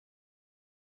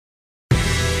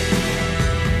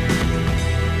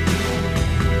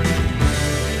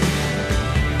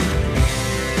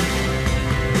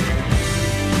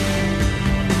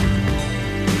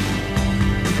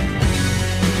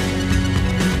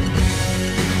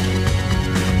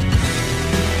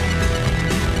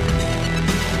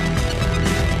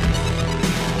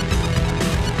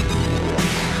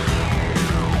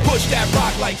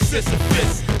like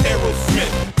Sisyphus.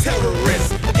 Aerosmith,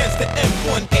 terrorists against the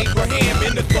M1 Abraham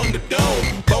in the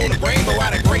Thunderdome. Bone of rainbow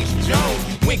out of Grace Jones.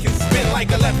 Wink and spin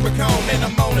like a leprechaun and a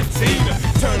Mona Tina.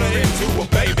 Turn her into a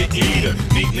baby eater.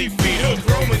 Neatly feed her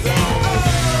chromosomes.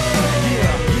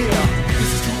 Yeah, yeah.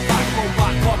 This is Tupac,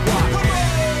 robot, pop rock.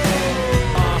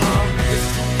 This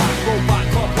is Tupac, robot,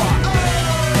 pop rock.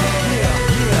 Yeah,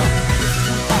 yeah. This is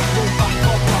Tupac, robot,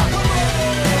 pop rock.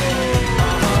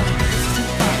 This is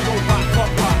Tupac, robot,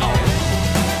 pop rock.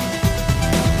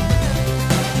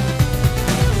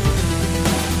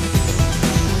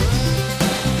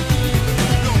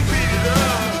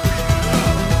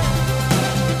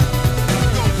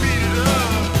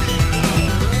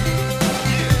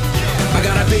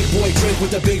 Big boy drink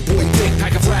with a big boy dick.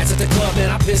 Pack of rats at the club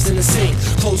and I piss in the sink.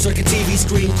 Closed circuit TV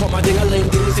screen, call my ding-a-ling.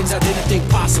 Doing things I didn't think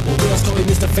possible. Girls call me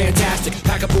Mr. Fantastic.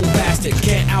 Pack a boom bastard.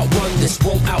 Can't outrun this,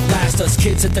 won't outlast us.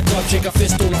 Kids at the club, shake a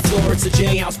fist on the floor. It's the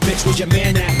J-House, bitch, with your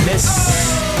man that miss.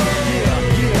 Yeah,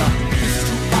 yeah. This is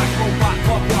Tupac, robot,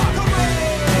 pop rock.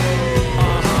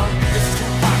 This is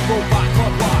Tupac, robot,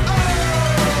 pop rock.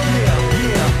 Yeah,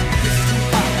 yeah. This is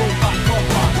Tupac, robot, pop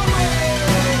rock.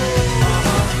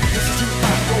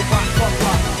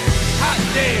 Hot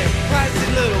damn, classy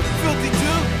little filthy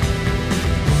dude.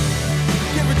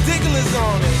 Get ridiculous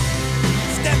on it.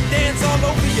 Step dance all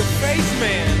over your face,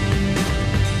 man.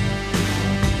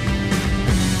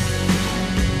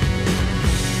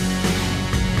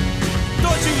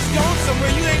 Thought you was going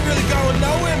somewhere, you ain't really going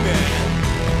nowhere, man.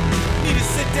 Need to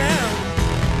sit down,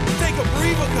 take a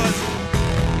breather, cousin.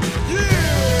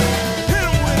 Yeah, hit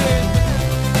him with it.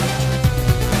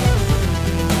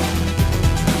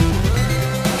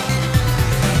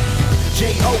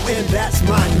 J-O-N, that's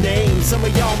my name. Some of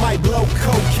y'all might blow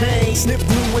cocaine. Snip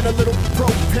glue and a little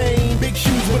propane. Big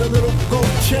shoes with a little gold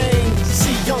chain.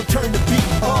 See, young turn the beat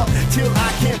up till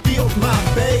I can't feel my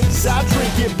bass. I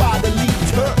drink it by the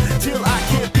liter till I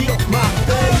can't feel my